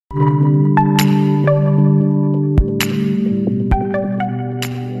Assalamu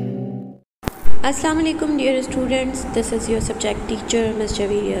alaikum dear students, this is your subject teacher Ms.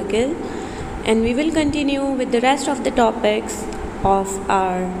 Javeria Gill, and we will continue with the rest of the topics of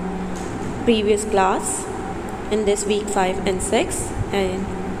our previous class in this week 5 and 6, and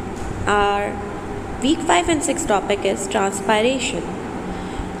our week 5 and 6 topic is transpiration.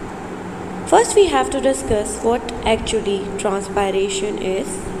 First we have to discuss what actually transpiration is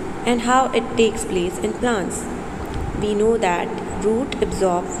and how it takes place in plants. We know that roots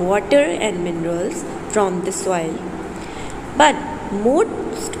absorb water and minerals from the soil, but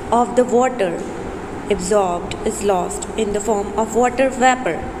most of the water absorbed is lost in the form of water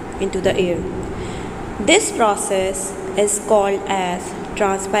vapor into the air. This process is called as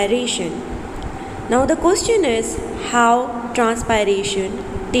transpiration. Now the question is how transpiration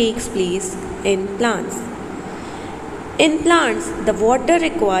takes place in plants. In plants, the water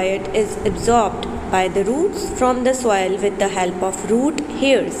required is absorbed by the roots from the soil with the help of root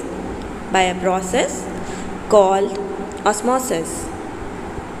hairs by a process called osmosis.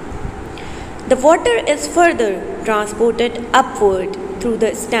 The water is further transported upward through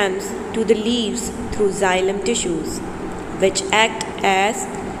the stems to the leaves through xylem tissues, which act as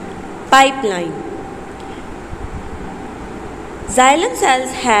pipeline. Xylem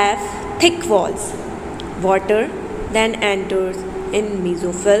cells have thick walls. Water then enters in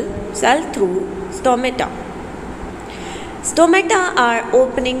mesophyll cell through stomata. Stomata are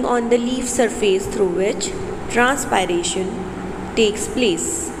opening on the leaf surface through which transpiration takes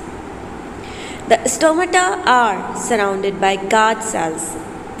place. The stomata are surrounded by guard cells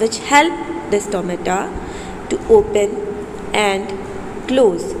which help the stomata to open and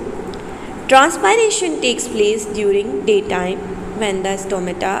close. Transpiration takes place during daytime when the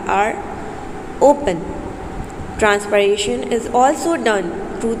stomata are open. Transpiration is also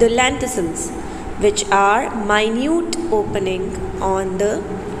done through the lenticels, which are minute opening on the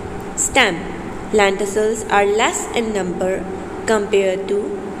stem. Lenticels are less in number compared to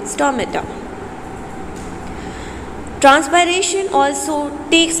stomata. Transpiration also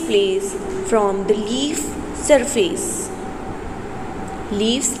takes place from the leaf surface.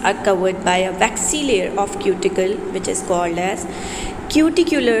 Leaves are covered by a waxy layer of cuticle, which is called as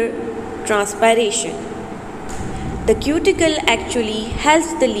cuticular transpiration. The cuticle actually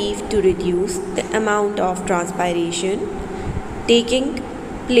helps the leaf to reduce the amount of transpiration taking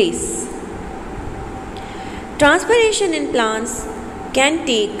place. Transpiration in plants can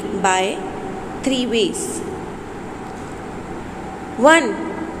take by 3 ways.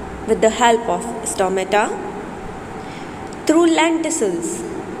 1. With the help of stomata, through lenticels,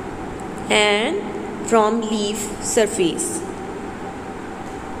 and from leaf surface.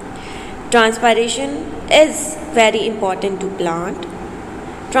 Transpiration is very important to plant.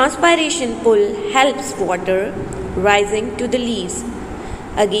 Transpiration pull helps water rising to the leaves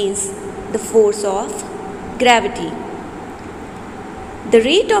against the force of gravity. The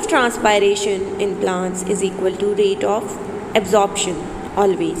rate of transpiration in plants is equal to rate of absorption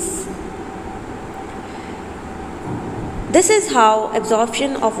always. This is how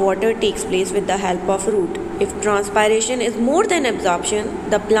absorption of water takes place with the help of root. If transpiration is more than absorption,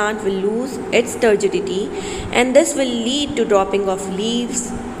 the plant will lose its turgidity, and this will lead to dropping of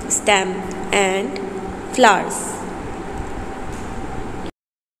leaves, stem, and flowers.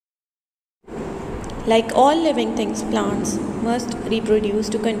 Like all living things, plants must reproduce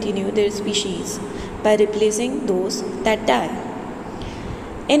to continue their species by replacing those that die.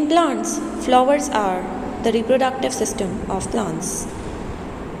 In plants, flowers are the reproductive system of plants.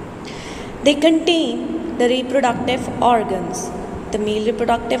 They contain the reproductive organs. The male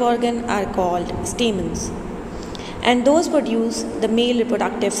reproductive organ are called stamens, and those produce the male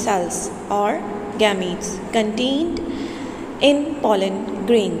reproductive cells or gametes contained in pollen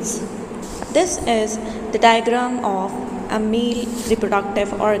grains. This is the diagram of a male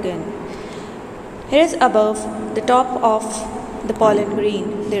reproductive organ. Here is above the top of the pollen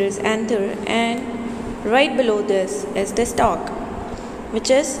grain there is anther, and right below this is the stalk, which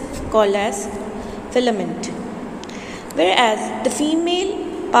is called as filament. Whereas the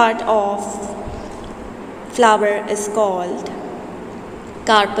female part of flower is called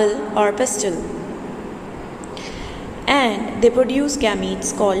carpel or pistil, and they produce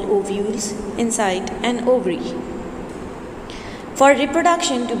gametes called ovules inside an ovary. For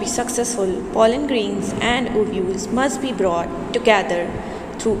reproduction to be successful, pollen grains and ovules must be brought together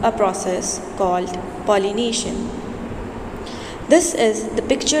through a process called pollination. This is the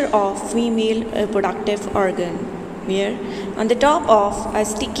picture of female reproductive organ, where on the top of a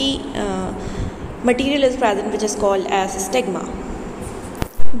sticky material is present, which is called as stigma.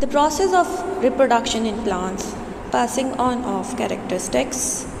 The process of reproduction in plants, passing on of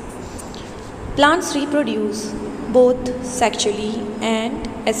characteristics. Plants reproduce both sexually and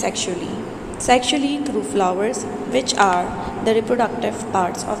asexually. Sexually through flowers, which are the reproductive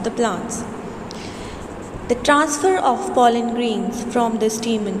parts of the plants. The transfer of pollen grains from the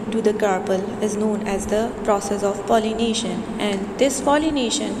stamen to the carpel is known as the process of pollination, and this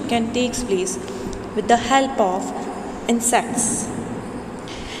pollination can take place with the help of insects.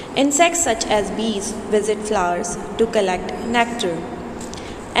 Insects such as bees visit flowers to collect nectar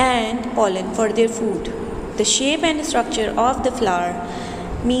and pollen for their food. The shape and structure of the flower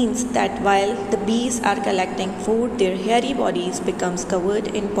means that while the bees are collecting food, their hairy bodies becomes covered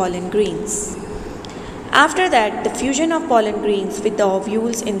in pollen grains. After that, the fusion of pollen grains with the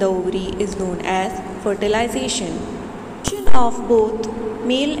ovules in the ovary is known as fertilization. Fusion of both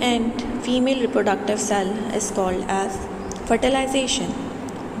male and female reproductive cell is called as fertilization.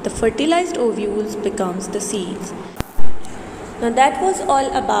 The fertilized ovules becomes the seeds. Now that was all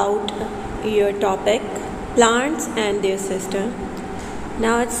about your topic, plants and their system.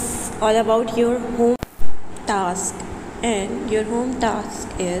 Now it's all about your home task, and your home task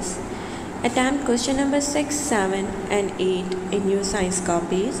is attempt question number 6, 7 and 8 in your science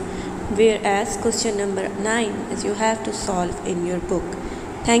copies, whereas question number 9 is you have to solve in your book.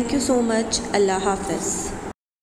 Thank you so much. Allah Hafiz.